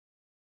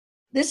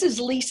This is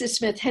Lisa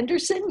Smith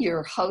Henderson,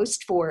 your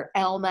host for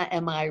Alma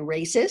Am I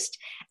Racist?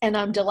 And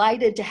I'm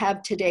delighted to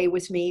have today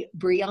with me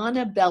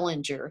Brianna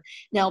Bellinger.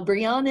 Now,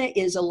 Brianna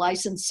is a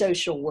licensed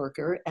social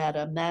worker at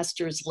a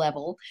master's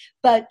level,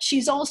 but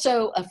she's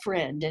also a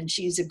friend, and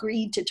she's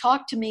agreed to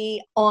talk to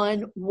me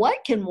on what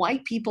can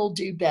white people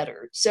do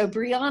better. So,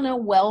 Brianna,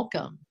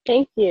 welcome.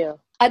 Thank you.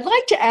 I'd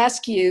like to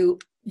ask you,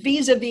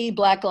 vis-a-vis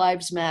Black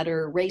Lives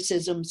Matter,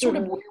 racism, sort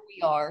of where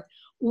we are,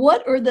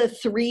 what are the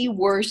three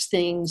worst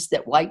things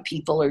that white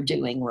people are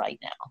doing right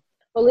now?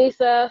 Well,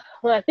 Lisa,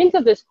 when I think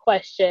of this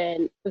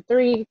question, the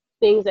three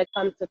things that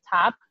come to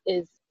top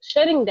is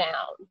shutting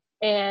down.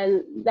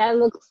 And that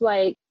looks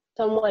like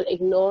someone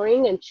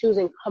ignoring and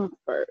choosing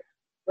comfort,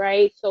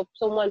 right? So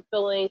someone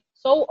feeling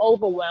so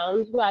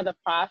overwhelmed by the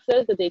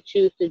process that they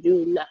choose to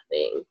do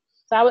nothing.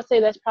 So I would say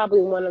that's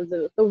probably one of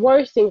the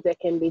worst things that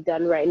can be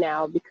done right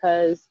now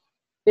because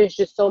there's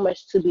just so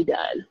much to be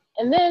done.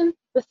 And then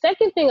the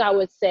second thing I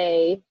would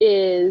say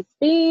is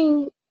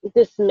being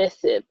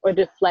dismissive or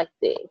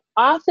deflecting.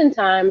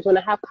 Oftentimes when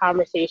I have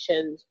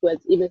conversations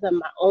with even some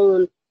of my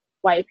own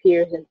white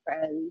peers and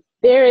friends,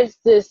 there is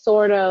this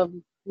sort of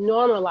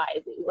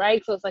normalizing,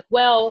 right? So it's like,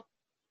 well,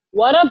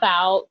 what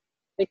about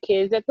the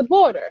kids at the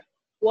border?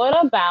 What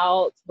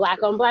about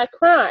Black on Black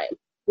crime?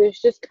 There's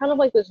just kind of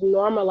like this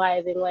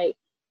normalizing, like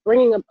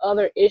bringing up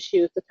other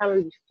issues to kind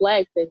of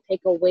deflect and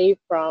take away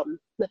from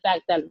the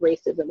fact that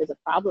racism is a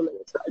problem in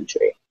this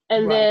country.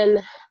 And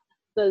then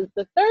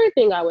the third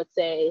thing I would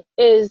say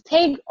is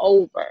take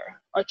over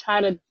or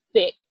try to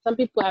fix. Some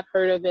people have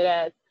heard of it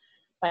as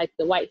like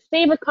the white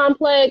savior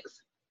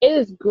complex. It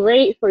is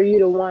great for you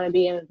to want to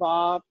be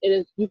involved. It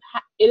is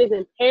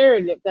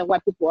imperative that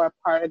white people are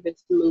part of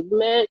this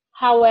movement.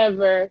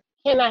 However,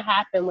 cannot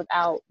happen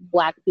without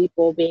Black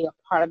people being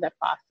a part of that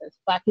process.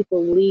 Black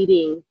people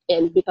leading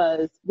in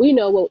because we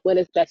know what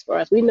is best for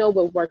us. We know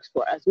what works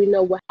for us. We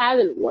know what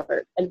hasn't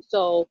worked. And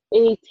so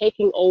any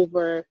taking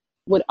over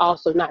would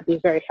also not be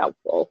very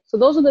helpful. So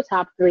those are the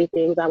top three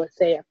things I would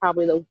say are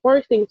probably the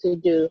worst thing to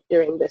do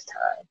during this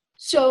time.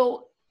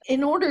 So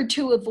in order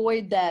to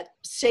avoid that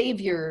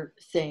savior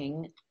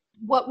thing,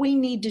 what we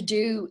need to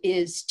do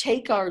is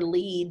take our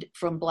lead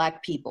from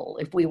Black people.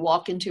 If we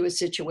walk into a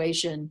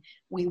situation,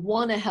 we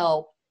want to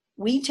help,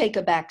 we take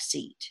a back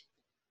seat.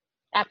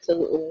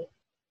 Absolutely.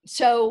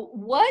 So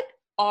what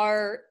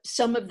are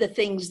some of the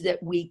things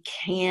that we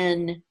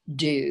can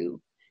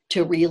do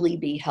to really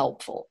be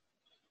helpful?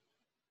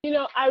 You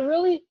know, I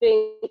really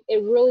think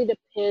it really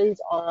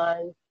depends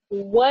on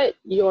what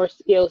your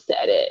skill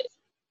set is.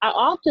 I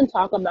often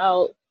talk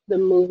about the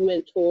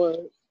movement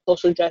towards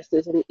social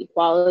justice and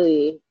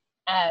equality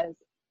as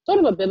sort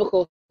of a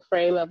biblical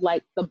frame of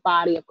like the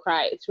body of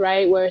Christ,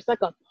 right? Where it's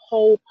like a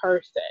whole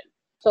person.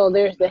 So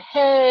there's the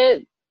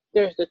head,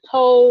 there's the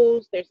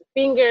toes, there's the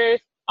fingers.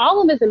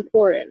 All of it's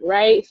important,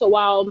 right? So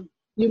while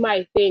you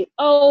might think,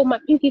 oh, my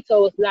pinky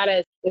toe is not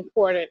as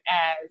important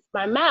as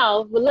my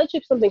mouth, but let's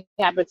say something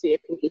happens to your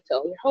pinky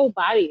toe, your whole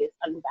body is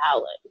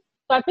unbalanced.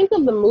 So I think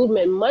of the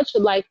movement much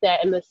like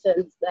that in the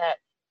sense that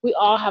we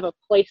all have a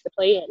place to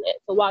play in it.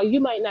 So while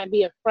you might not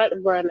be a front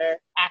runner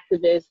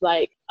activist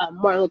like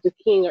Martin Luther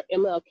King or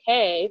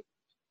MLK,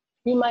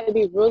 you might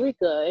be really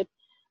good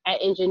at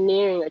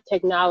engineering or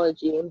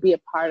technology and be a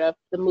part of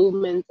the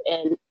movements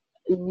and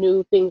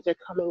new things they're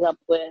coming up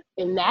with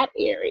in that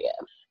area.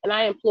 And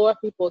I implore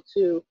people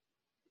to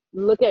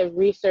look at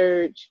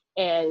research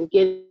and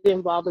get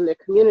involved in their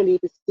community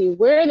to see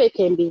where they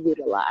can be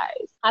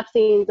utilized. I've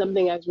seen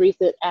something as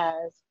recent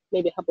as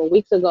maybe a couple of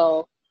weeks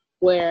ago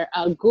where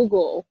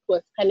Google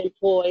had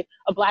employed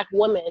a Black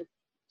woman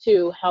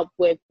to help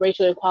with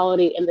racial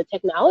equality in the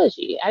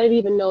technology. I didn't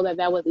even know that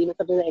that was even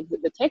something that existed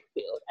in the tech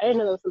field. I didn't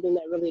know that was something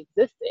that really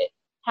existed.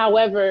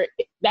 However,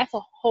 that's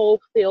a whole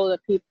field of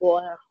people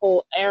and a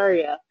whole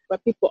area where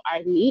people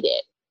are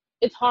needed.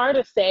 It's hard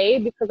to say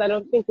because I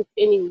don't think it's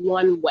any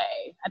one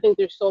way. I think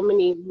there's so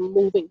many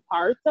moving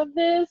parts of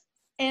this.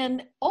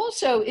 And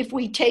also, if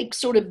we take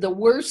sort of the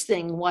worst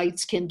thing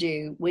whites can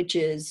do, which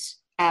is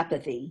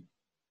apathy,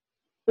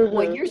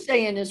 what you're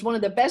saying is one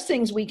of the best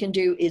things we can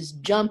do is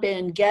jump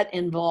in, get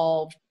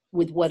involved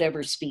with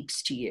whatever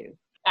speaks to you.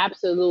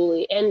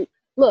 Absolutely. And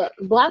look,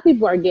 Black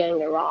people are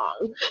getting it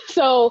wrong.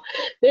 So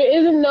there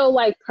isn't no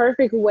like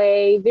perfect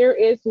way. There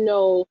is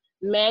no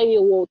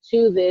manual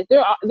to this.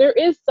 There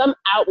is some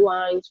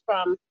outlines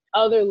from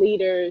other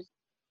leaders.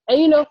 And,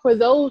 you know, for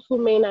those who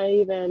may not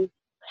even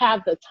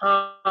have the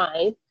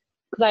time,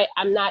 because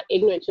I'm not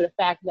ignorant to the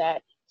fact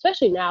that,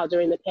 especially now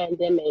during the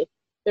pandemic,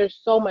 there's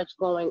so much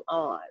going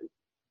on.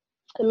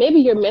 And maybe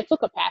your mental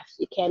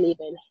capacity can't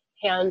even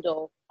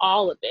handle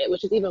all of it,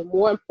 which is even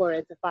more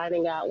important to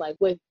finding out like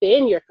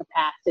within your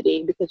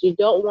capacity, because you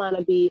don't want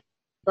to be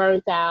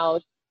burnt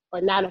out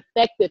or not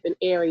effective in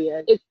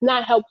areas. It's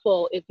not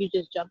helpful if you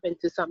just jump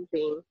into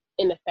something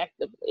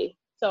ineffectively.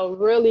 So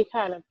really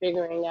kind of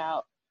figuring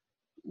out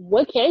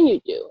what can you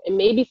do? And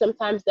maybe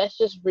sometimes that's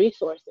just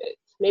resources.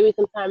 Maybe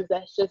sometimes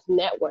that's just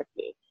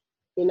networking.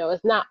 You know,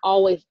 it's not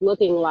always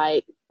looking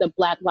like the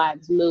Black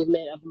Lives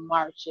Movement of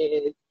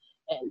marches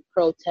and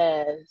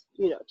protest,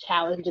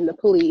 challenging the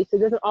police. It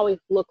doesn't always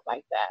look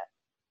like that.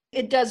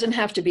 It doesn't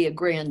have to be a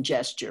grand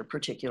gesture,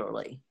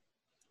 particularly.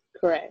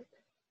 Correct.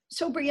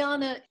 So,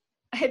 Brianna,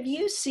 have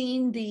you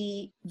seen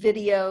the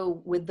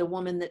video with the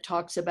woman that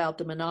talks about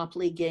the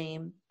Monopoly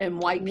game and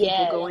white people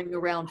Yes, going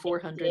around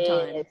 400 yes,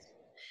 times?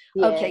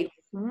 yes. Okay,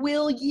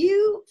 will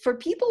you, for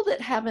people that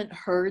haven't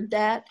heard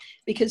that,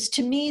 because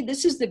to me,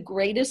 this is the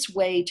greatest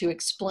way to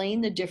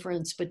explain the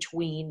difference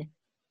between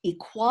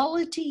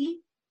equality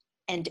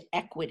and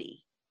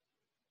equity.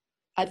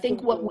 I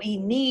think what we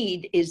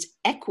need is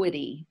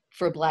equity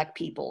for Black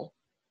people,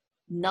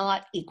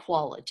 not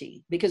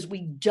equality, because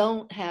we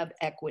don't have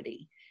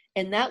equity.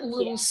 And that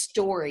little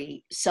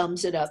story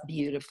sums it up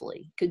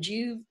beautifully. Could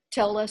you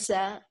tell us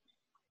that?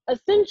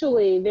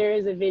 Essentially, there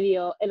is a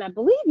video, and I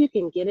believe you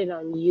can get it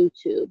on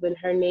YouTube, and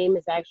her name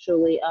is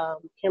actually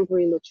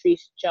Kimberly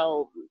Latrice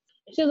Jones.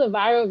 She has a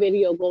viral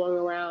video going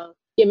around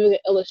giving an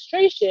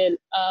illustration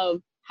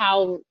of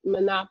how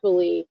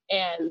Monopoly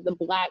and the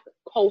Black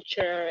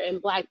culture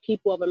and Black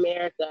people of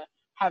America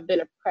have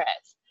been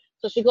oppressed.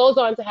 So she goes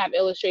on to have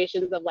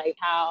illustrations of like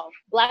how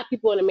Black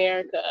people in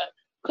America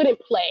couldn't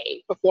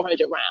play for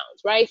 400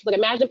 rounds, right? So like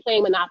imagine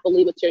playing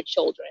Monopoly with your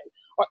children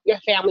or your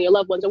family or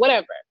loved ones or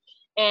whatever.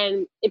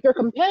 And if you're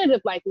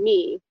competitive like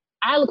me,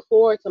 I look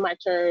forward to my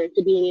turn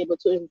to being able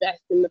to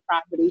invest in the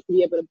property, to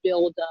be able to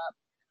build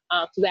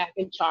up so that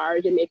I can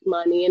charge and make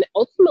money and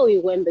ultimately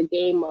win the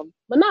game of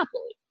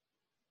Monopoly.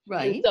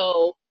 Right. And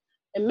so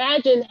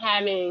imagine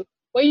having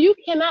where you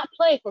cannot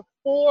play for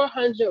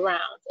 400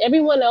 rounds.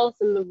 Everyone else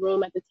in the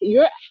room at the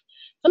table,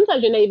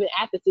 sometimes you're not even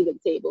at the seat of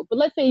the table, but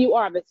let's say you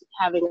are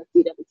having a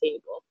seat at the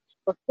table.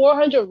 For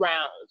 400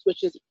 rounds,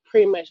 which is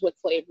pretty much what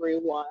slavery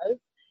was,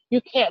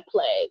 you can't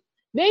play.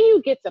 Then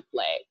you get to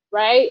play,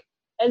 right?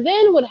 And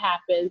then what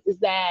happens is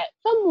that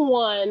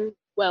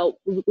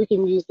we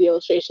can use the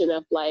illustration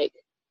of like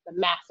the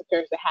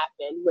massacres that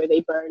happened where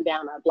they burned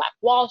down our Black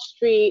Wall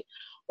Street,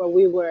 where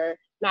we were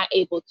not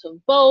able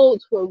to vote,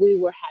 where we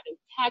were having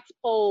tax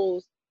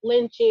polls,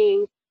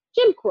 lynching,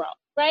 Jim Crow,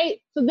 right?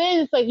 So then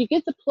it's like you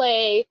get to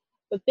play,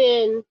 but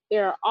then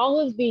there are all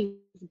of these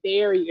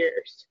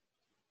barriers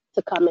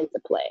to come into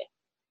play.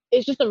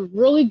 It's just a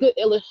really good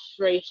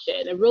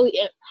illustration, a really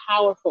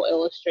powerful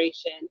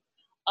illustration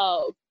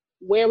of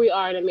where we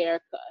are in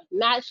America,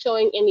 not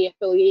showing any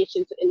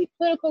affiliation to any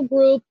political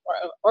group or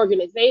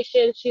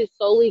organization. She is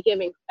solely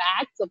giving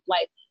facts of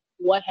like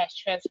what has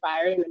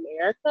transpired in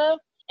America.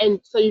 And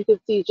so you can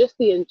see just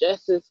the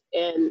injustice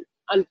and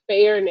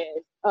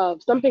unfairness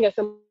of something as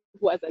simple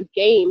as a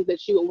game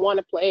that you would want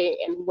to play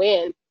and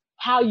win,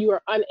 how you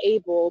are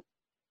unable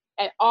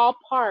at all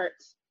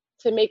parts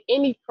to make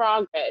any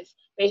progress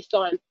based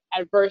on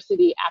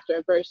adversity after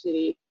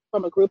adversity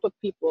from a group of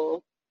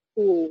people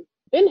who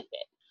benefit.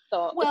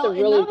 So it's a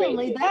really great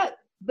only that,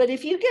 but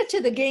if you get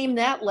to the game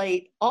that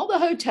late, all the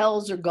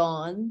hotels are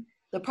gone,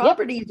 the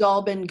property's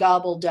all been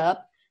gobbled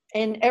up,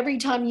 and every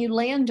time you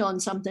land on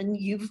something,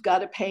 you've got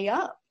to pay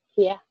up.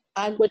 Yeah,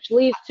 which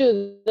leads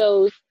to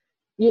those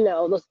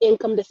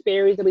income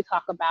disparities that we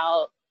talk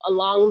about.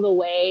 Along the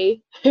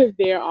way,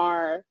 there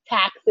are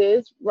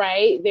taxes,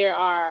 right? There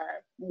are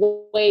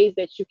ways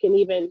that you can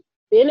even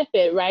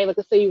benefit, right? Like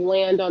let's say you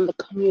land on the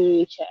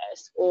community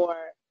chest, or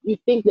you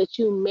think that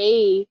you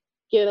may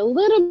get a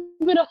little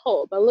bit of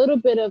hope, a little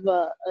bit of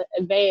a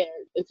advance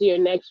into your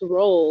next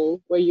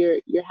role where you're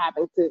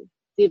having to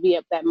divvy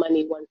up that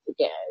money once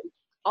again.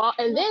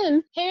 And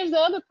then here's the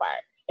other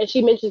part, and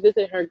she mentions this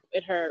in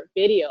her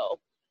video,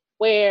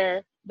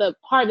 where the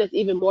part that's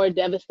even more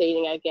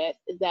devastating, I guess,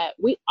 is that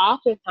we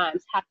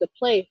oftentimes have to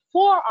play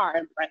for our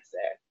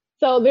oppressor.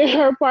 So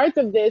there are parts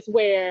of this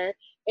where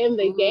in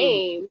the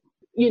game,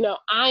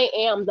 I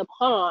am the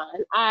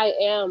pawn, I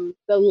am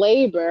the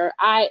labor,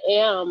 I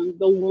am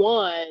the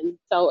one.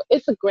 So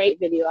it's a great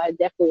video. I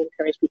definitely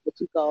encourage people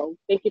to go.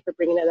 Thank you for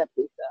bringing that up,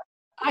 Lisa.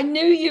 I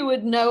knew you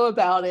would know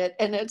about it.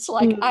 And it's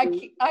like,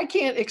 I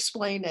can't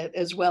explain it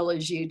as well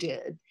as you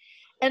did.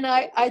 And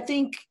I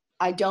think,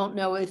 I don't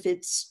know if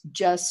it's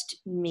just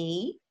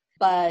me,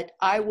 but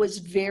I was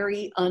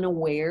very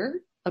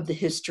unaware of the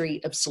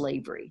history of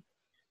slavery.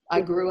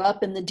 I grew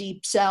up in the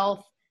Deep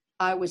South.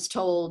 I was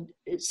told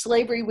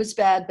slavery was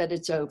bad, but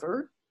it's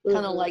over.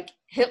 Kind of like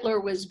Hitler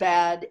was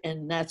bad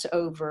and that's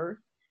over.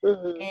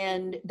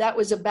 And that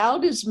was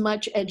about as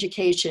much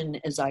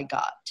education as I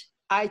got.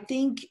 I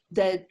think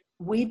that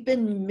we've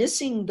been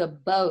missing the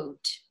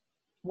boat,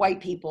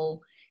 white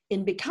people,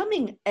 in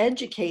becoming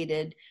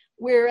educated,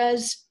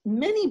 whereas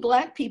many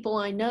Black people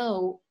I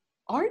know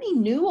already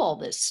knew all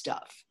this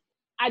stuff.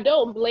 I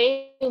don't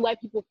blame white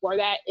people for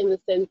that in the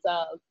sense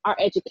of our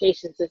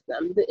education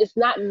system. It's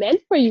not meant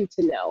for you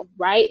to know,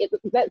 right?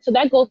 So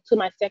that goes to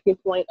my second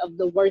point of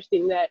the worst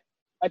thing that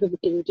white people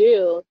can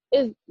do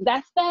is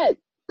that's that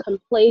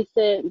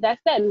complacent,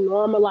 that's that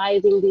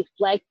normalizing,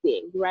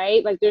 deflecting,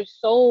 right? Like there's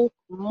so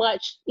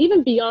much,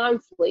 even beyond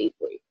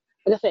slavery.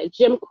 Like I said,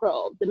 Jim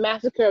Crow, the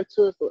massacre of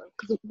Tulsa,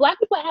 because Black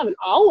people haven't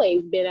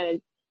always been at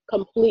a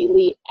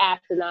completely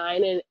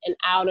asinine and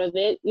out of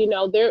it. You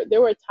know,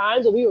 there were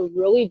times when we were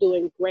really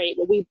doing great,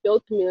 when we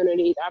built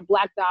communities, our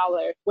Black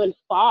dollar went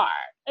far.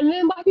 And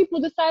then Black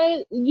people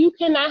decided you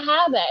cannot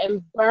have that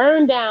and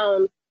burn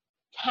down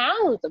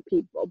towns of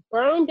people,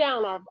 burn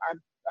down our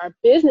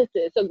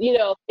businesses. So, you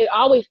know, it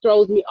always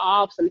throws me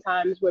off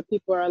sometimes where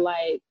people are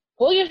like,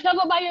 pull yourself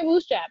up by your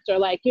bootstraps, or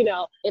like, you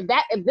know, if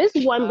this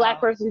one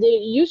Black person did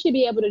it, you should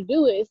be able to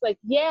do it. It's like,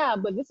 yeah,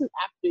 but this is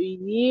after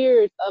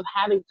years of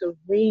having to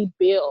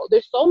rebuild.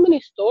 There's so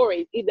many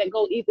stories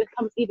that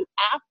comes even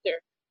after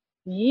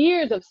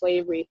years of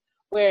slavery,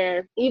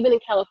 where even in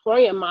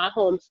California, my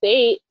home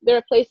state, there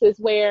are places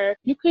where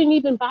you couldn't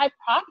even buy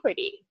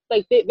property.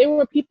 Like there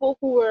were people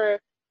who were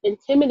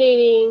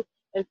intimidating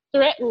and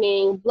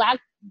threatening Black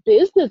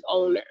business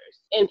owners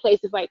in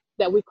places like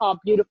that we call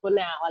beautiful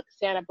now, like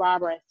Santa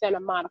Barbara and Santa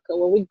Monica,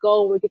 where we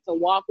go and we get to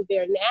walk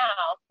there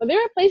now. But there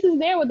are places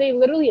there where they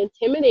literally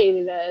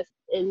intimidated us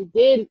and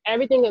did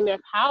everything in their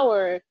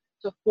power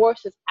to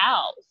force us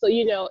out. So,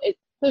 you know,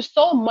 there's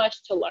so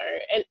much to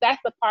learn. And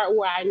that's the part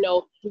where I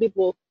know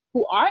people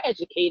who are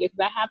educated,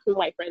 because I have some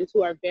white friends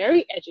who are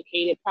very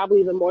educated,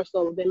 probably even more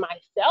so than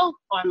myself,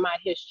 on my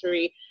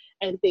history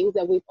and things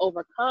that we've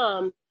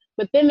overcome.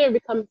 But then there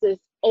becomes this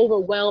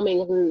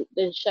overwhelming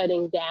and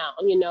shutting down,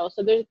 you know?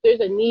 So there's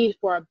a need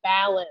for a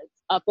balance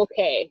of,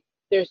 okay,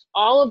 there's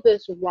all of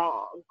this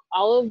wrong,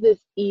 all of this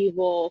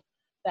evil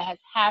that has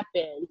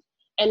happened.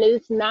 And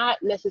it's not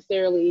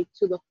necessarily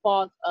to the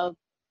fault of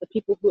the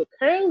people who are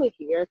currently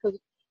here, because,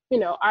 you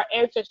know, our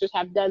ancestors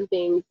have done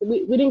things.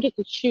 We didn't get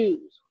to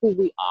choose who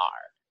we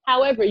are.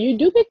 However, you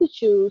do get to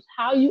choose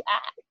how you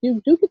act.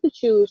 You do get to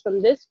choose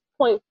from this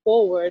point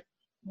forward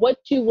what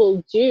you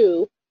will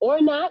do or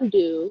not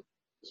do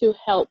to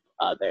help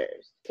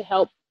others, to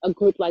help a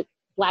group like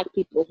Black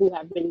people who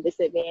have been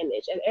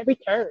disadvantaged at every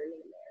turn in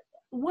America.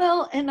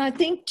 Well, and I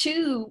think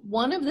too,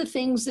 one of the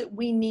things that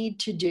we need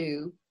to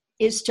do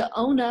is to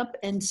own up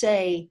and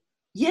say,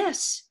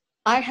 yes,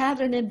 I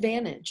had an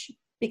advantage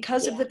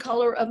because of the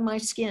color of my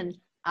skin.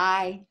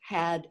 I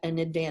had an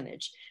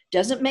advantage.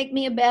 Doesn't make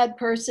me a bad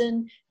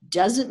person.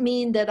 Doesn't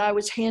mean that I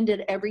was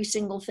handed every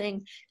single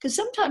thing. Because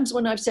sometimes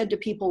when I've said to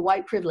people,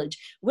 white privilege,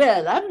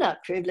 well, I'm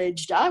not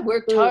privileged. I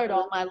worked hard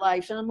all my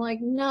life. And I'm like,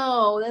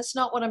 no, that's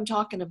not what I'm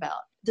talking about.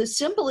 The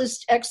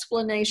simplest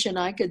explanation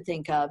I could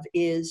think of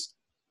is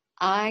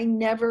I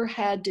never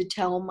had to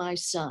tell my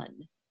son,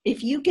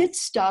 if you get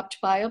stopped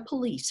by a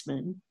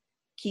policeman,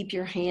 keep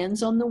your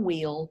hands on the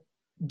wheel.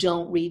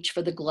 Don't reach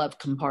for the glove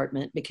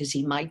compartment because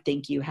he might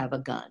think you have a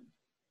gun.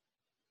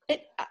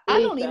 I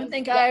don't even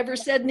think I ever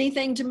said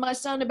anything to my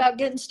son about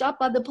getting stopped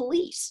by the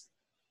police.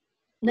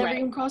 Never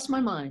even crossed my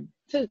mind.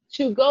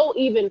 To go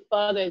even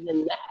further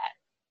than that,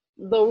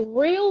 the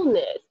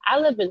realness. I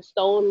live in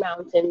Stone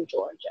Mountain,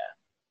 Georgia.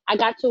 I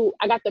got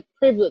the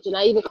privilege, and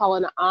I even call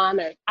it an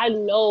honor. I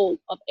know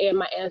of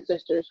my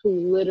ancestors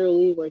who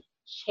literally were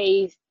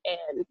chased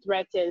and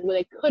threatened when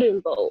they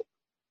couldn't vote,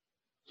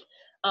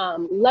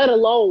 let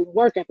alone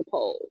work at the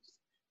polls.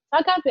 So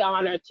I got the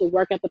honor to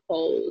work at the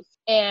polls.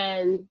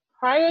 And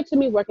prior to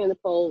me working at the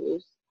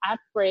polls, I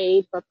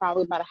prayed for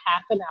probably about a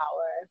half an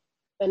hour.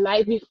 The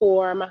night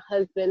before, my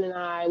husband and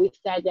I, we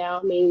sat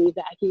down, made an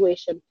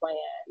evacuation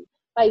plan.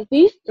 Like,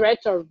 these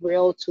threats are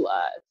real to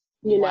us,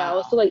 you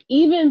know? So, like,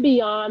 even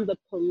beyond the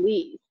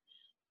police,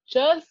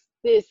 just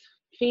this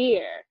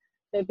fear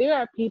that there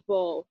are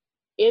people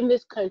in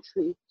this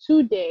country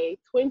today,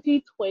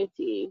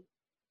 2020,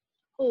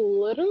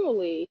 who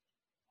literally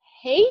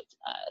hate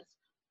us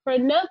for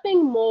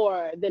nothing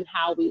more than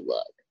how we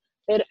look.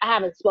 I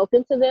haven't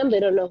spoken to them. They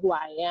don't know who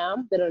I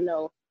am. They don't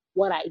know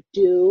what I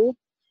do.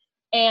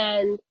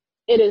 And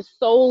it is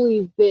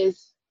solely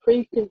this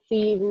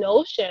preconceived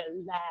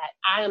notion that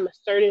I am a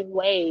certain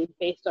way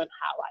based on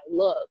how I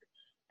look.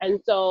 And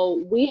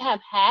so we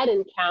have had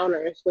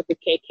encounters with the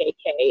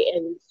KKK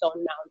in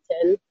Stone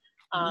Mountain.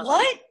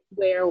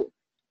 Where,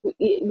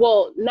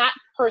 well, not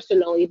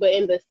personally, but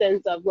in the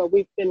sense of where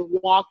we've been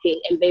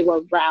walking and they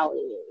were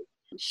rallying.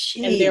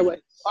 Jeez. And there was,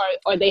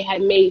 or they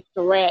had made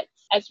threats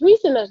as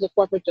recent as the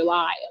 4th of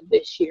July of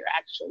this year,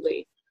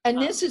 actually. And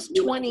this is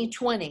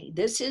 2020.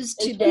 This is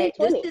today.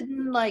 This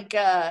isn't like,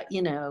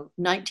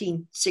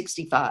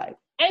 1965.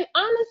 And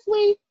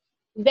honestly,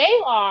 they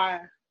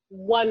are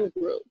one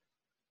group,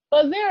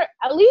 but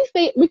at least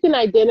we can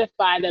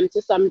identify them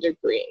to some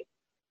degree.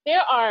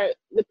 There are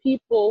the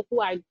people who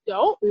I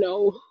don't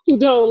know who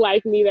don't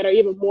like me that are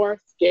even more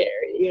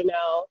scary, you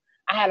know.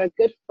 I had a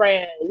good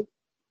friend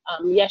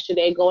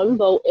yesterday go and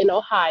vote in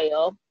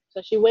Ohio.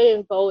 So she went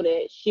and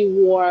voted. She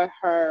wore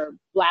her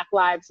Black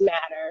Lives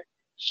Matter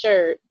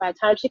shirt. By the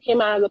time she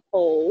came out of the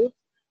polls,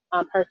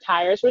 her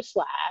tires were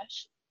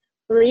slashed.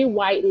 3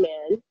 white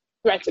men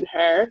threatened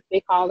her.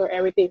 They called her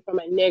everything from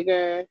a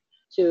nigger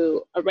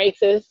to a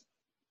racist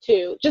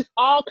to just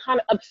all kind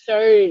of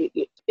absurd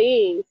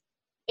things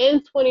in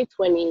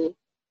 2020.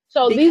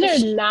 So these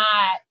are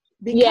not,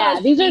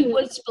 these are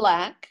was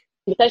Black.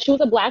 Because she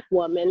was a Black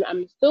woman,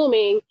 I'm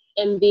assuming,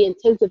 in the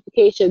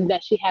intensification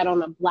that she had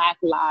on a Black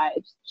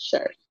Lives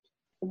shirt.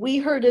 We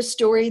heard a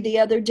story the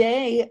other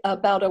day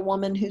about a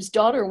woman whose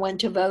daughter went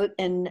to vote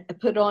and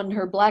put on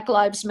her Black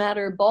Lives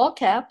Matter ball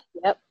cap.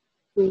 Yep.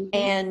 Mm-hmm.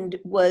 And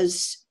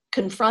was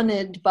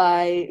confronted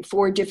by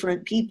 4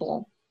 different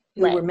people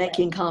who were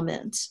making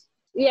comments.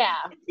 Yeah.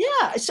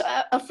 Yeah. So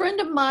a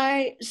friend of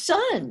my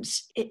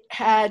son's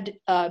had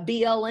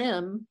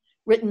BLM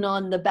written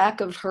on the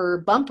back of her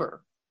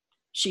bumper.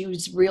 She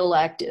was real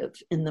active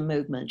in the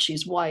movement.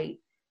 She's white.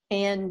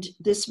 And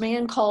this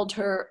man called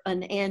her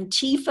an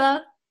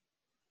Antifa,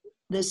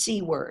 the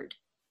C word.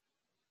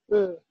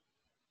 Mm.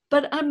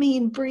 But I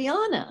mean,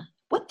 Brianna,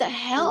 what the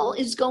hell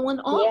is going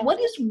on? Yeah. What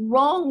is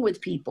wrong with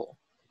people?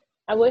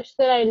 I wish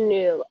that I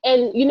knew.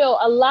 And, you know,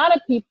 a lot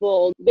of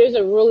people, there's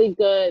a really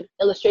good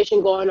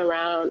illustration going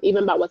around,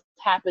 even about what's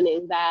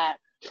happening, that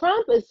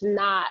Trump is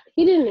not,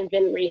 he didn't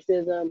invent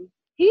racism.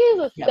 He is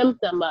a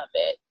symptom of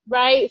it,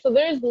 right? So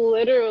there's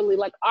literally,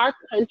 like, our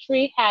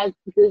country has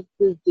this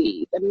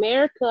disease.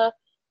 America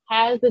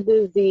has the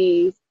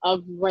disease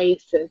of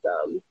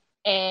racism.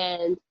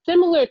 And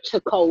similar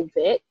to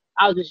COVID,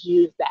 I'll just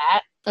use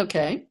that.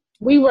 Okay.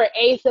 We were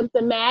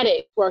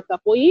asymptomatic for a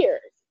couple years,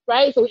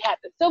 right? So we had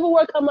the Civil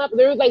War come up.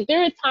 There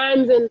are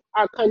times in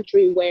our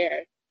country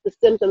where the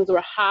symptoms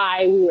were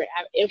high. We were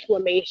having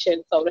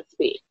inflammation, so to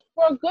speak.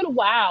 For a good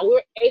while, we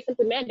were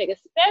asymptomatic,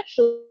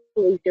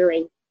 especially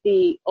during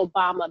the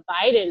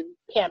Obama-Biden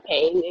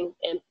campaign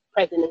and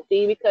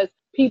presidency, because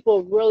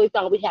people really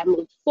thought we had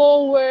moved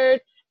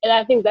forward. And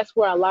I think that's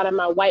where a lot of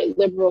my white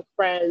liberal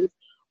friends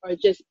or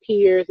just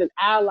peers and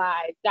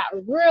allies got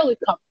really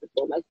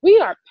comfortable. Like, we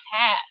are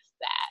past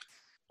that.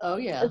 Oh,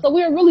 yeah. And so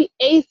we were really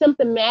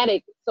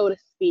asymptomatic, so to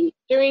speak,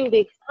 during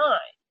this time.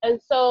 And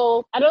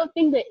so I don't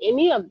think that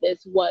any of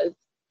this was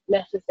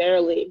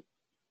necessarily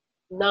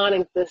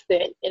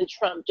non-existent and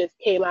Trump just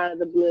came out of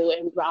the blue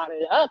and brought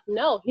it up.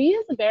 No, he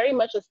is very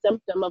much a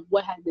symptom of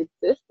what has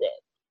existed.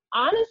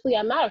 Honestly,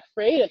 I'm not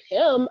afraid of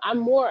him. I'm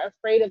more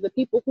afraid of the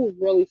people who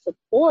really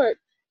support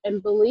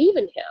and believe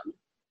in him.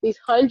 These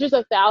hundreds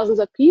of thousands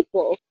of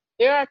people,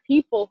 there are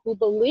people who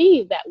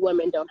believe that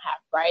women don't have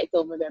rights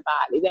over their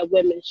body, that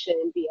women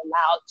shouldn't be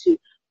allowed to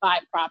buy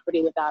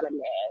property without a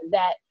man,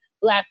 that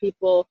Black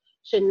people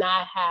should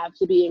not have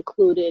to be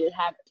included and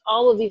have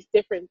all of these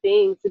different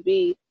things to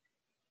be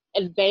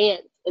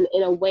advanced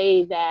in a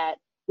way that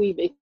we've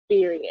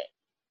experienced.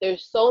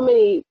 There's so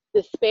many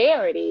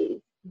disparities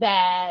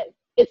that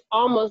it's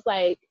almost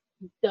like,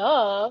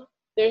 duh,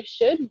 there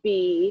should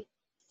be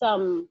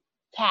some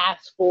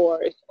task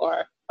force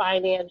or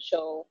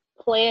financial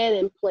plan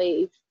in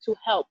place to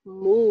help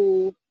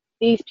move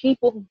these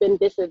people who've been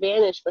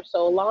disadvantaged for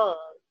so long.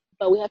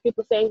 But we have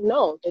people saying,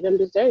 no, they don't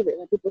deserve it. We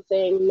have people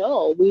saying,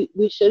 no,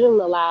 we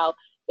shouldn't allow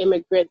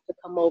immigrants to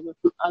come over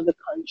from other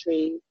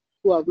countries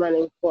who are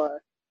running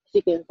for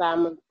seeking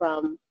asylum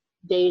from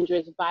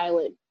dangerous,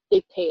 violent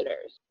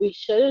dictators. We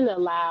shouldn't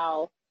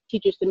allow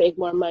teachers to make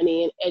more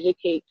money and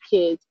educate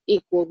kids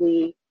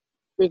equally,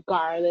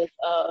 regardless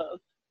of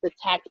the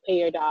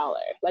taxpayer dollar.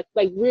 Like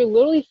we're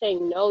literally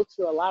saying no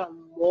to a lot of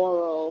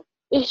moral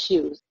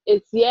issues.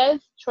 It's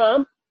yes,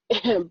 Trump,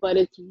 but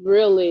it's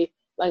really,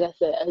 like I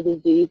said, a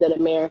disease that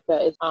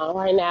America is on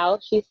right now.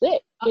 She's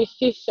sick.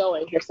 She's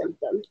showing her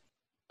symptoms.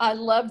 I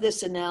love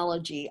this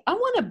analogy. I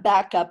want to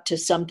back up to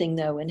something,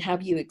 though, and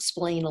have you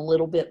explain a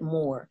little bit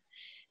more.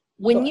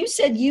 When you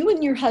said you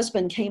and your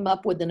husband came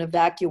up with an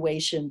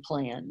evacuation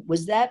plan,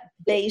 was that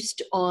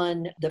based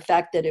on the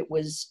fact that it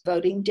was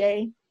voting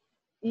day?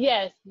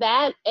 Yes,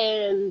 that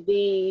and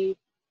the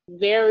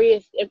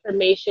various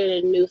information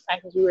and news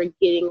cycles we were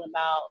getting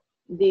about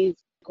these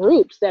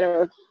groups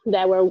that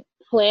were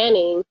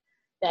planning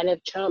that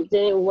if Trump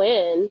didn't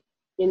win,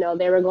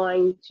 they were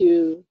going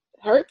to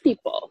hurt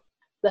people.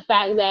 The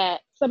fact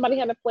that somebody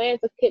had a plan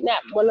to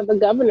kidnap one of the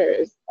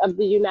governors of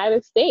the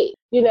United States,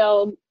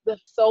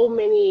 there's so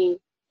many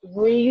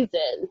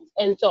reasons.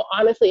 And so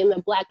honestly, in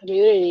the Black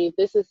community,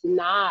 this is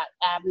not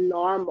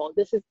abnormal.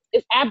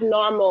 It's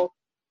abnormal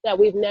that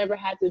we've never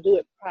had to do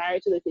it prior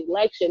to this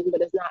election,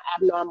 but it's not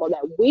abnormal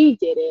that we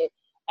did it,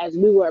 as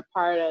we were a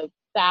part of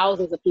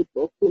thousands of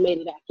people who made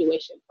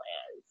evacuation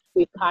plans.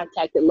 We've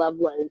contacted loved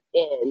ones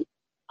in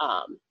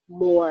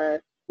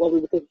more what we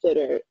would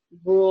consider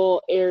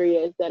rural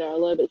areas that are a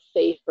little bit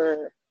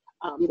safer,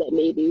 that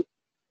maybe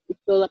we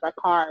fill up our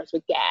cars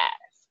with gas.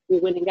 We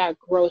went and got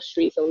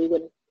groceries, so we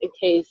went in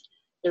case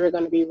they were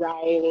going to be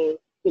rioting,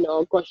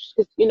 groceries.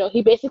 Because,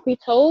 he basically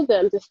told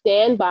them to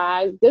stand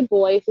by, good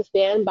boys, to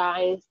stand by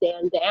and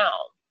stand down.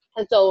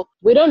 And so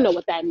we don't know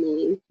what that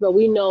means, but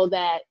we know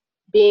that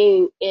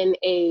being in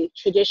a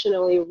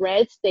traditionally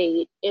red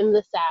state in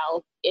the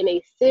South, in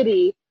a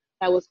city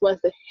that was once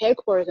the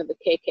headquarters of the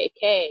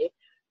KKK,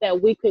 that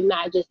we could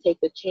not just take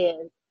the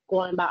chance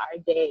going about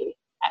our day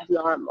as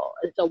normal.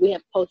 And so we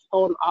have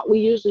postponed, we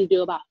usually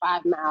do about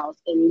 5 miles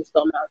in the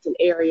Stone Mountain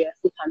area,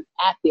 sometimes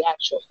at the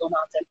actual Stone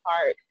Mountain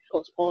Park,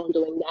 postpone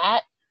doing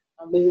that.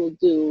 We will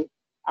do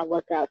our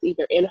workouts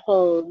either in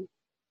home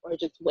or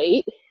just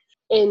wait,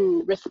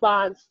 in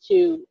response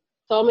to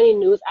so many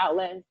news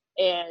outlets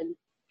and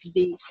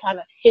the kind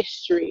of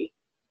history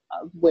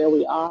of where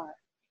we are.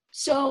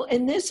 So,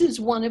 and this is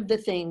one of the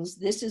things,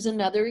 this is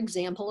another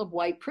example of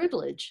white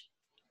privilege.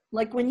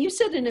 Like when you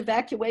said an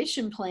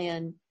evacuation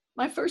plan,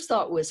 my first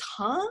thought was,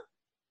 huh?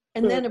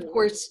 And then, of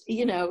course,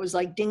 you know, it was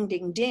like ding,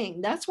 ding, ding.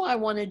 That's why I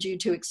wanted you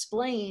to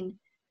explain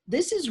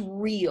this is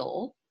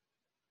real.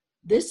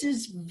 This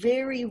is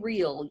very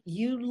real.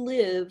 You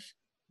live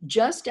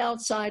just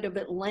outside of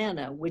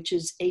Atlanta, which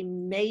is a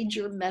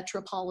major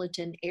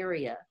metropolitan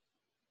area.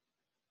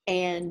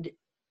 And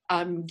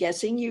I'm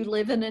guessing you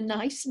live in a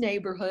nice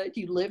neighborhood.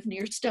 You live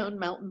near Stone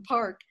Mountain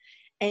Park.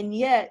 And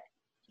yet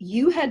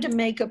you had to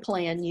make a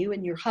plan, you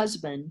and your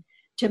husband,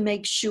 to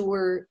make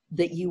sure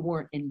that you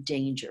weren't in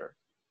danger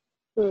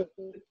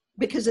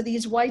because of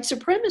these white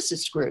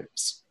supremacist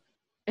groups.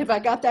 Have I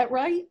got that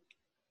right?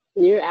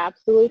 You're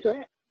absolutely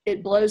correct.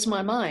 It blows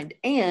my mind.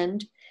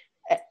 And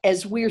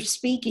as we're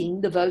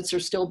speaking, the votes are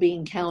still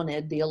being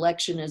counted. The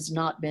election has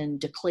not been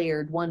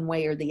declared one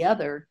way or the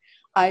other.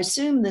 I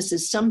assume this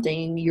is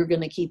something you're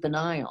going to keep an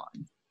eye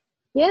on.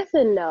 Yes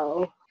and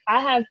no.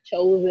 I have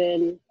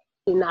chosen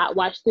to not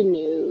watch the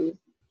news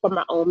for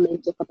my own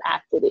mental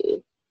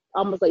capacity,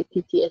 almost like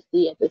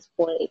PTSD at this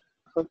point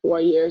from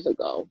 4 years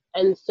ago.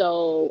 And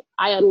so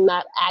I am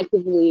not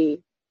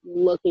actively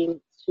looking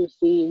to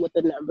see what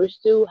the numbers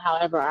do.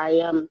 However, I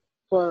am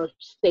for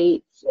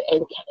states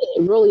and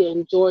really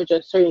in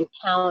Georgia, certain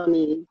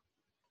counties,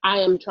 I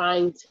am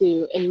trying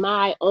to, in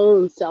my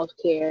own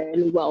self-care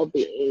and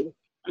well-being,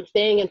 I'm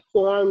staying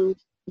informed,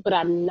 but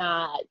I'm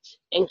not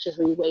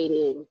anxiously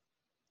waiting.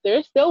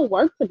 There's still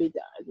work to be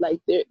done. Like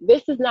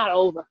this is not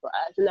over for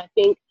us. And I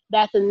think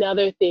that's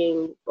another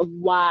thing of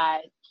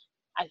why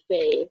I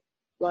say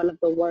one of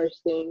the worst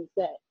things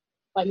that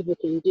white people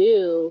can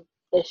do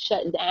is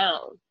shut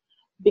down.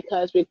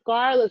 Because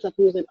regardless of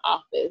who's in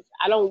office,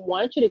 I don't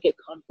want you to get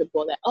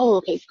comfortable that, oh,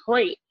 okay,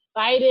 great,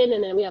 Biden,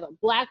 and then we have a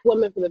Black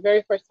woman for the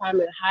very first time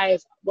in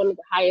one of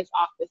the highest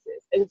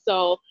offices. And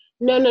so,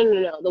 no,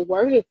 the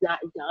work is not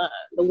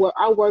done.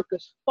 Our work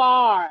is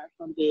far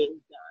from being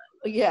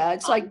done. Yeah,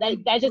 it's like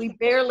we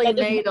barely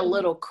made a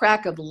little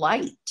crack of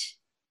light.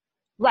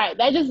 Right.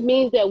 That just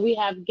means that we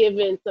have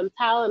given some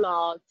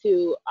Tylenol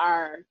to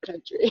our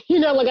country. You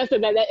know, like I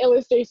said, that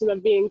illustration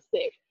of being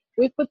sick.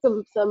 We put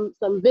some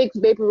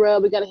Vicks vapor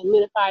rub. We got a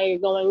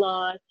humidifier going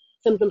on.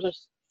 Some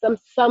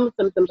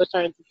symptoms are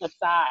starting to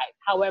subside.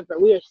 However,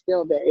 we are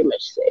still very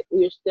much sick.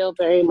 We are still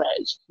very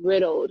much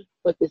riddled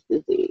with this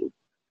disease.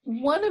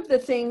 One of the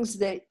things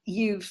that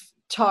you've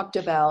talked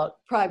about,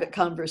 private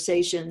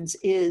conversations,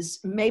 is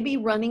maybe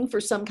running for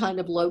some kind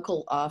of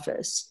local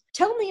office.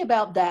 Tell me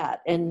about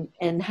that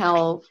and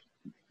how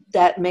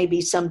that may be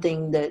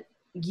something that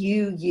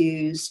you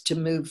use to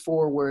move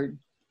forward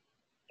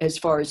as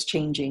far as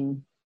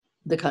changing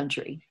the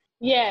country.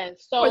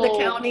 Yes. So, or the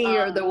county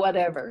or the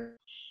whatever.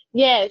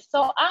 Yes.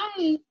 So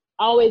I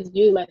always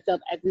view myself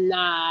as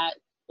not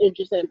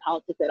interested in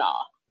politics at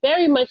all.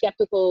 Very much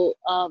skeptical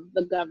of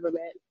the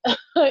government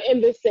in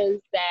the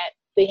sense that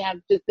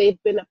they've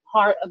been a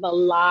part of a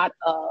lot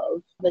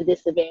of the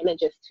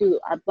disadvantages to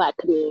our Black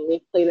community.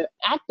 They've played an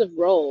active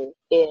role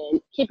in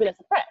keeping us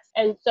oppressed.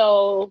 And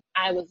so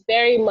I was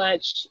very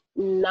much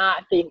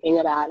not thinking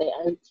about it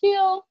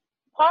until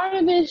part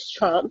of it is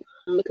Trump,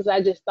 because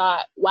I just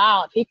thought,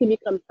 wow, if he can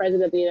become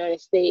president of the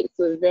United States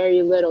with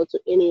very little to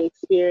any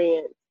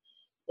experience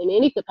in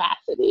any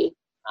capacity,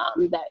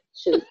 that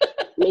should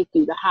make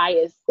you the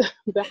highest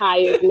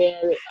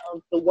man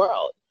of the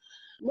world.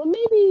 Well,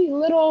 maybe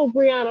little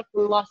Brianna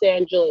from Los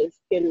Angeles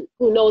who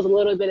knows a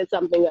little bit of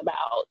something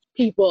about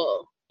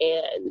people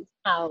and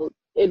how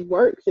it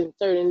works in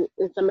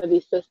some of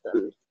these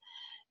systems.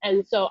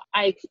 And so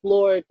I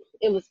explored.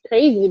 It was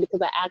crazy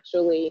because I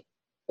actually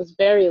was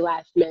very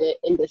last minute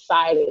in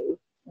deciding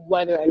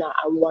whether or not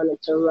I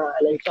wanted to run.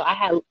 And so I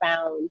had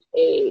found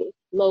a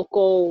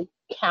local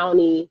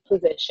county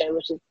position,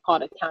 which is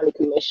called a county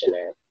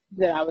commissioner,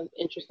 that I was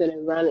interested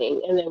in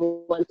running. And then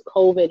once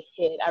COVID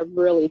hit, I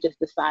really just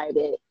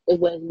decided it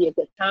wouldn't be a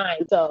good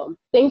time. So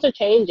things are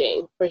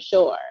changing for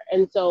sure.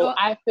 And so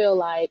I feel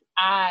like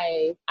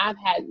I've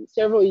had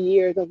several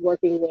years of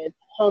working with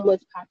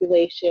homeless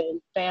population,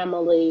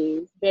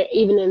 families,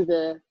 even in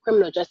the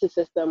criminal justice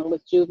system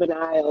with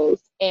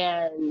juveniles.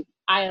 And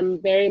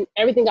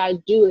everything I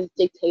do is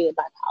dictated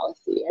by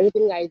policy.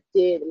 Everything I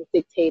did was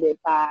dictated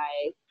by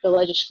the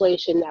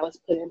legislation that was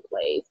put in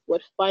place,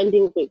 what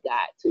funding we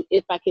got, to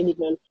if I can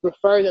even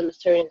refer them to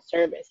certain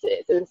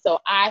services. And so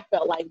I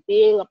felt like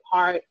being a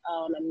part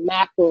on a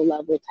macro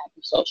level type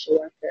of social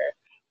worker,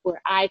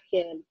 where I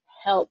can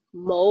help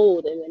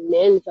mold and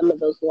amend some of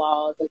those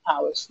laws and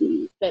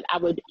policies, that I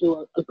would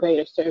do a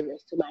greater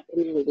service to my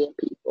community and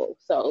people.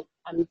 So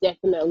I'm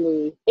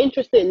definitely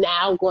interested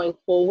now going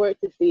forward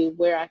to see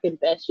where I can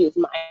best use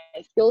my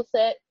skill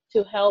set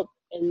to help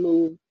and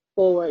move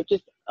forward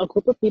just a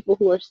group of people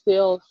who are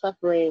still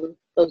suffering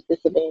those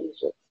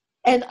disadvantages.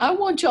 And I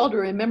want y'all to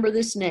remember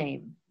this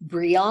name,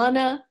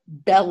 Brianna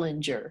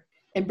Bellinger.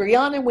 And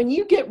Brianna, when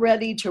you get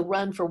ready to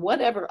run for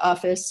whatever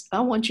office,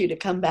 I want you to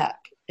come back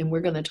and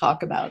we're going to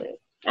talk about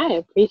it. I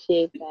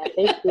appreciate that.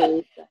 Thank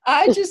you,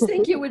 I just Lisa.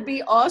 think it would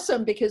be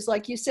awesome because,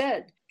 like you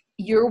said,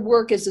 your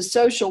work as a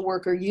social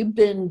worker, you've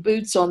been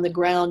boots on the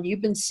ground,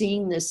 you've been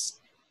seeing this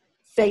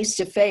face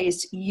to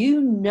face,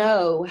 you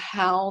know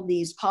how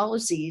these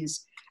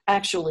policies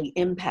actually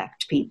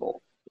impact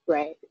people.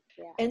 Right.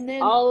 Yeah. And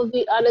then, All of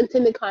the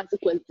unintended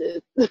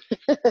consequences.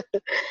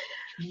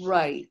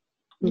 right.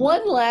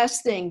 One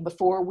last thing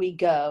before we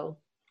go.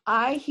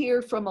 I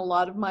hear from a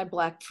lot of my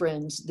Black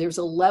friends, there's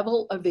a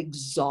level of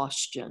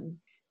exhaustion.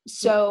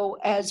 So,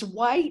 as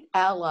white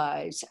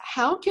allies,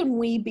 how can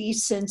we be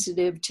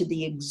sensitive to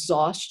the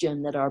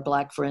exhaustion that our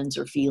Black friends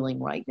are feeling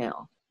right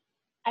now?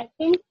 I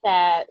think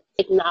that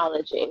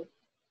acknowledging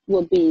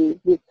will be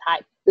the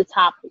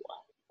top one.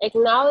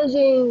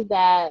 Acknowledging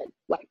that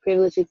white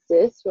privilege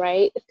exists,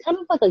 right? It's kind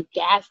of like a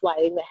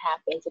gaslighting that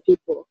happens if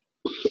people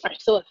are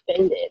so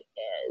offended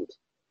and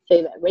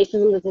say that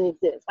racism doesn't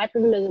exist, white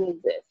privilege doesn't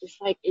exist. It's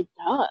like it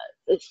does.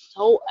 It's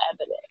so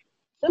evident.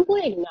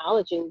 Simply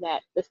acknowledging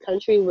that this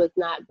country was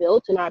not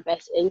built in our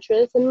best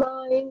interest in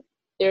mind.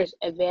 There's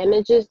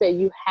advantages that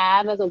you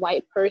have as a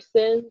white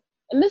person,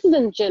 and this is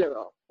in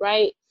general,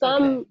 right? Okay.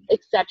 Some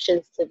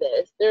exceptions to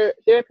this. There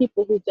are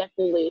people who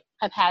definitely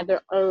have had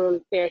their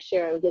own fair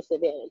share of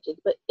disadvantages,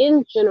 but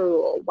in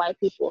general, white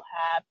people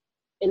have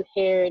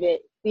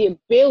inherited the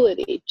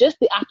ability, just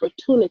the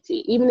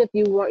opportunity, even if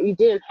you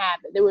didn't have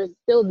it, there was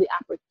still the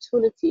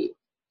opportunity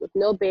with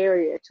no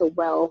barrier to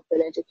wealth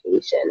and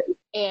education,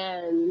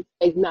 and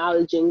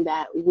acknowledging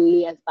that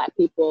we as Black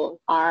people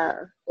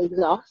are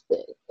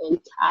exhausted and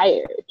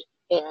tired,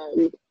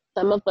 and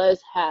some of us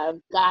have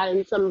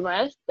gotten some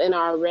rest and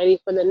are ready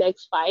for the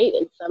next fight,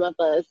 and some of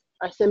us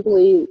are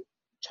simply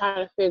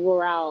trying to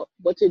figure out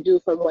what to do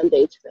from one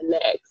day to the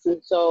next.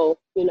 And so,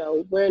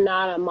 we're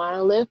not a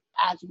monolith.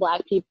 As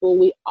Black people,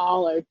 we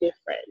all are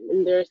different.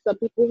 And there's some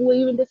people who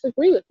even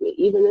disagree with me,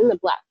 even in the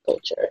Black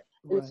culture.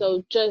 And Right.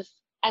 so just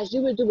as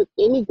you would do with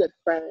any good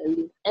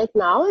friend,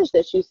 acknowledge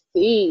that you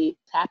see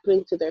what's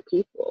happening to their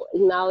people.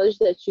 Acknowledge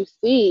that you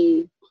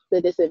see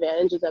the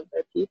disadvantages of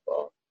their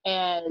people,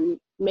 and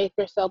make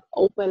yourself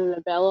open and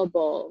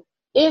available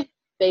if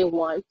they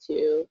want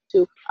to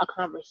a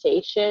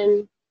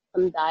conversation,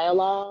 some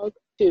dialogue,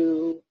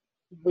 to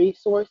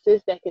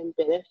resources that can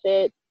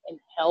benefit and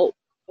help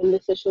in the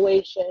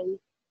situation.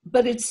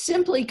 But it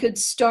simply could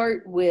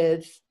start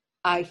with,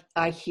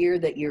 I hear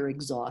that you're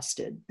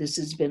exhausted. This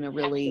has been a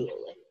really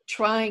Absolutely.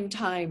 trying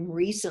time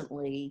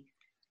recently,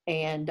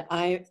 and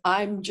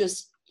I'm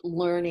just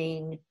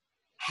learning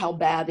how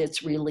bad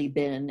it's really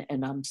been,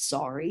 and I'm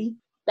sorry.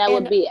 That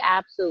would And be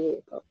absolutely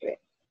appropriate.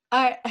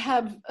 I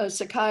have a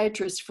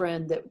psychiatrist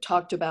friend that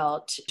talked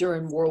about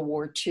during World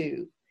War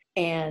II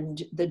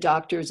and the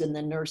doctors and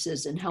the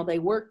nurses and how they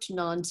worked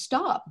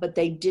nonstop, but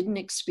they didn't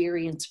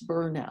experience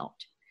burnout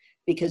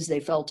because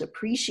they felt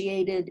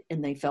appreciated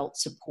and they felt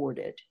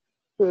supported.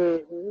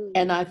 Mm-hmm.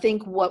 And I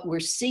think what we're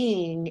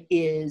seeing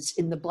is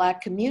in the Black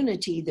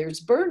community,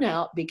 there's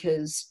burnout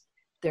because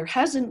there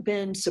hasn't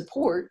been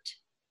support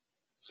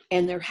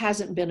and there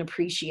hasn't been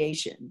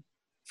appreciation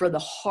for the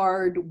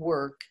hard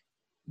work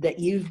that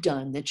you've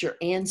done, that your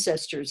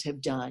ancestors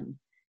have done,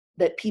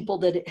 that people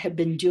that have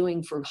been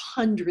doing for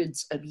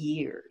hundreds of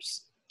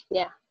years.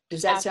 Yeah.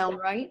 Does that sound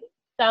right?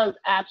 Sounds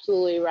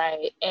absolutely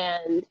right.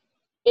 And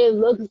it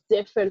looks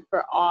different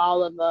for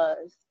all of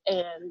us.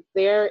 And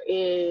there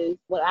is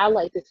what I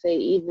like to say,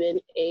 even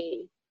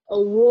a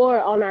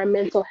war on our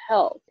mental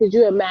health. Could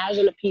you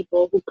imagine the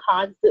people who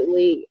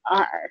constantly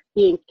are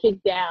being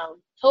kicked down,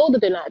 told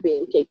that they're not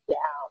being kicked down,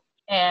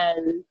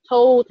 and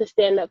told to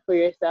stand up for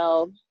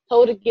yourself,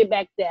 told to get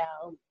back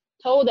down,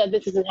 told that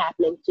this isn't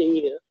happening to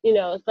you?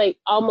 It's like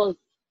almost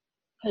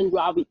can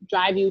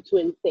drive you to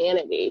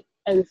insanity.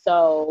 And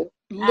so,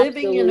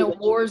 Living in absolutely, a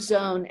war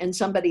zone and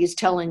somebody is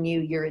telling you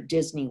you're at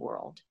Disney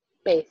World.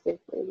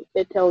 basically,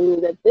 they're telling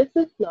you that this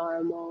is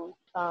normal,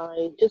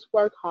 fine, just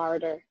work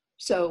harder.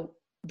 So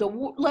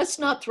let's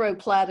not throw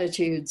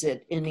platitudes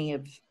at any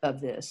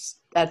of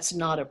this. That's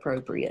not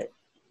appropriate.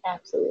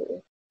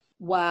 Absolutely.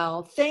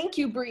 Wow. Thank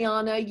you,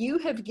 Brianna. You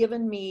have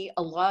given me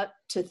a lot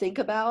to think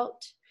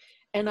about.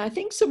 And I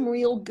think some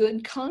real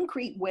good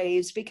concrete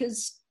ways,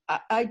 because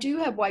I do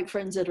have white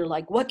friends that are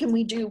like, what can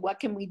we do? What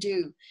can we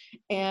do?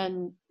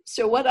 And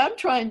so what I'm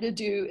trying to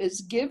do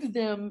is give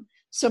them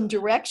some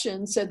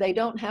direction so they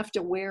don't have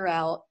to wear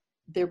out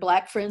their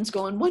Black friends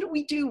going, what do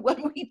we do? What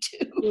do we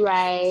do?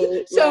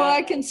 Right, So right.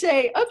 I can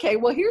say, okay,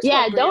 well, here's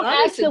Yeah, what don't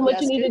Brianna ask them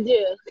what you need to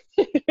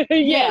do.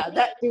 Yeah,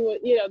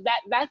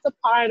 That's a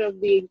part of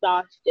the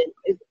exhaustion,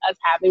 is us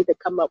having to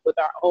come up with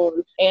our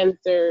own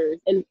answers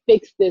and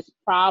fix this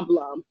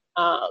problem.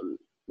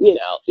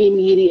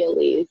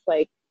 Immediately. It's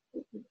like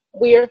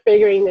we're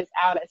figuring this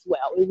out as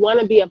well. We want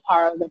to be a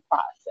part of the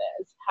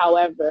process.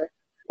 However,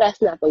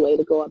 that's not the way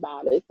to go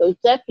about it. So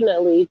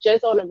definitely,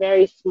 just on a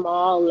very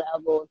small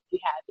level, if you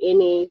have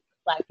any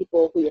Black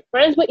people who you're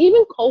friends with,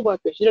 even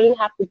coworkers, you don't even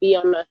have to be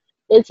on the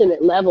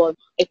intimate level of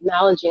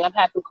acknowledging. I've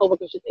had some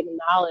coworkers just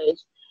acknowledge,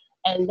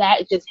 and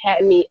that just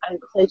had me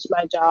unclench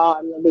my jaw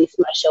and release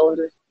my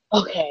shoulders.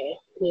 Okay,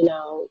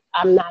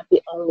 I'm not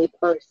the only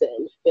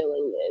person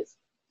feeling this.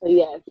 So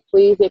yes,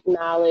 please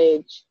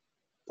acknowledge,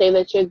 say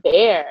that you're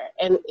there.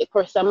 And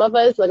for some of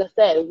us, like I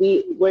said,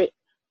 we're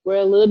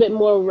a little bit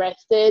more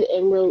rested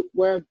and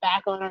we're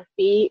back on our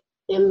feet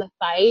in the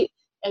fight.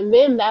 And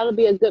then that'll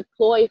be a good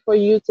ploy for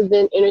you to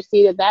then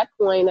intercede at that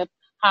point of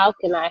how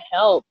can I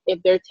help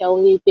if they're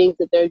telling you things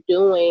that they're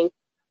doing,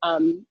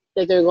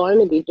 that they're going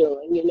to be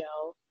doing.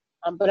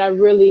 But I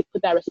really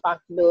put that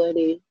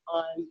responsibility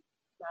on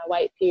my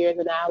white peers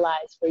and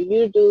allies for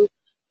you to do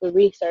the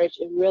research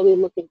and really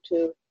look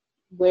into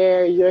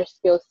where your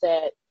skill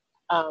set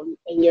and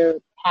your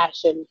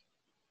passion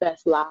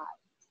best lies.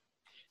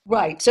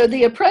 Right. So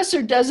the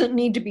oppressor doesn't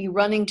need to be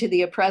running to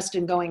the oppressed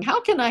and going, how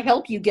can I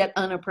help you get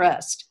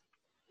unoppressed?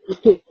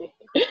 Right.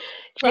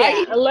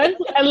 Yeah, unless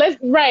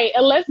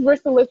we're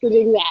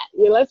soliciting that.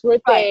 Unless we're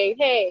saying,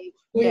 hey,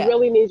 we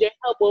really need your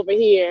help over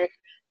here.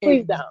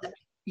 Please don't.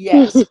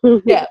 Yes.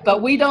 Yeah.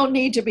 But we don't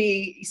need to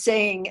be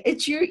saying,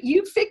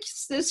 you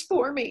fix this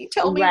for me.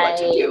 Tell me what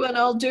to do and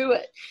I'll do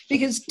it.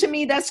 Because to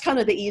me, that's kind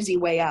of the easy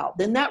way out.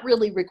 Then that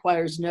really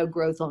requires no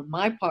growth on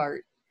my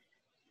part.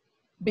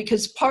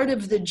 Because part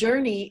of the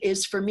journey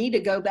is for me to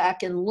go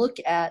back and look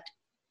at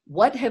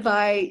what have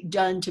I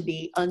done to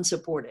be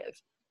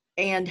unsupportive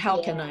and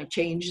how can I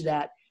change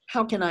that?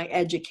 How can I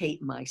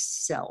educate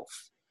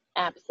myself?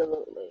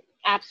 Absolutely.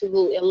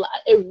 Absolutely.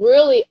 It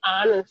really,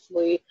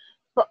 honestly,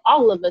 for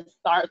all of us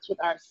starts with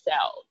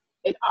ourselves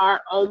in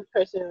our own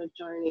personal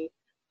journey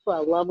to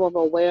a level of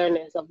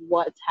awareness of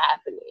what's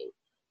happening.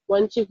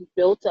 Once you've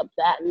built up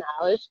that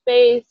knowledge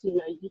base,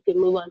 you can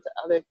move on to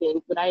other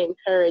things. But I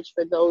encourage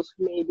for those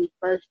who may be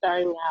first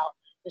starting out,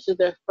 this is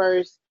their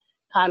first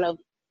kind of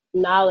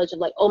knowledge of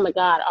like, oh my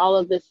God, all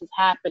of this is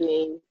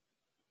happening.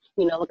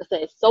 Like I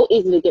said, it's so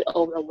easy to get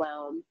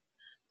overwhelmed.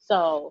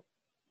 So,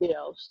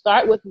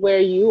 start with where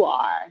you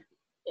are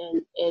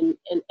and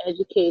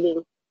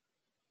educating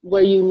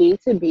where you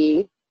need to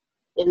be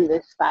in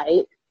this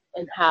fight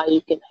and how you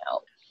can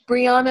help.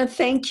 Brianna,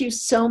 thank you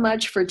so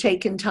much for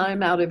taking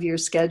time out of your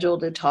schedule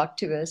to talk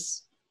to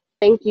us.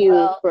 Thank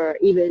you for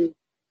even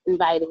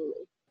inviting me.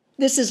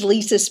 This is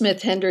Lisa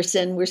Smith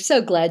Henderson. We're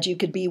so glad you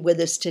could be with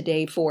us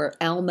today for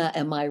Alma,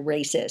 Am I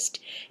Racist?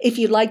 If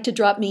you'd like to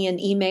drop me an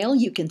email,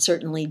 you can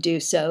certainly do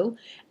so.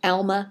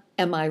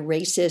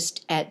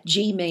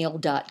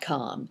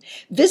 almaamiracist@gmail.com.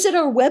 Visit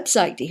our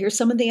website to hear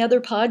some of the other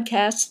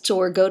podcasts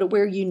or go to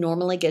where you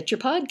normally get your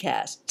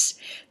podcasts.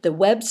 The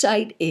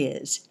website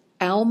is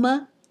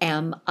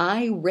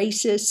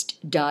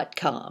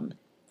almaamiracist.com.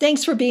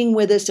 Thanks for being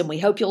with us, and we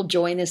hope you'll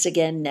join us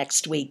again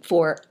next week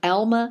for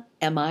Alma,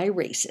 Am I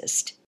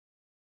Racist?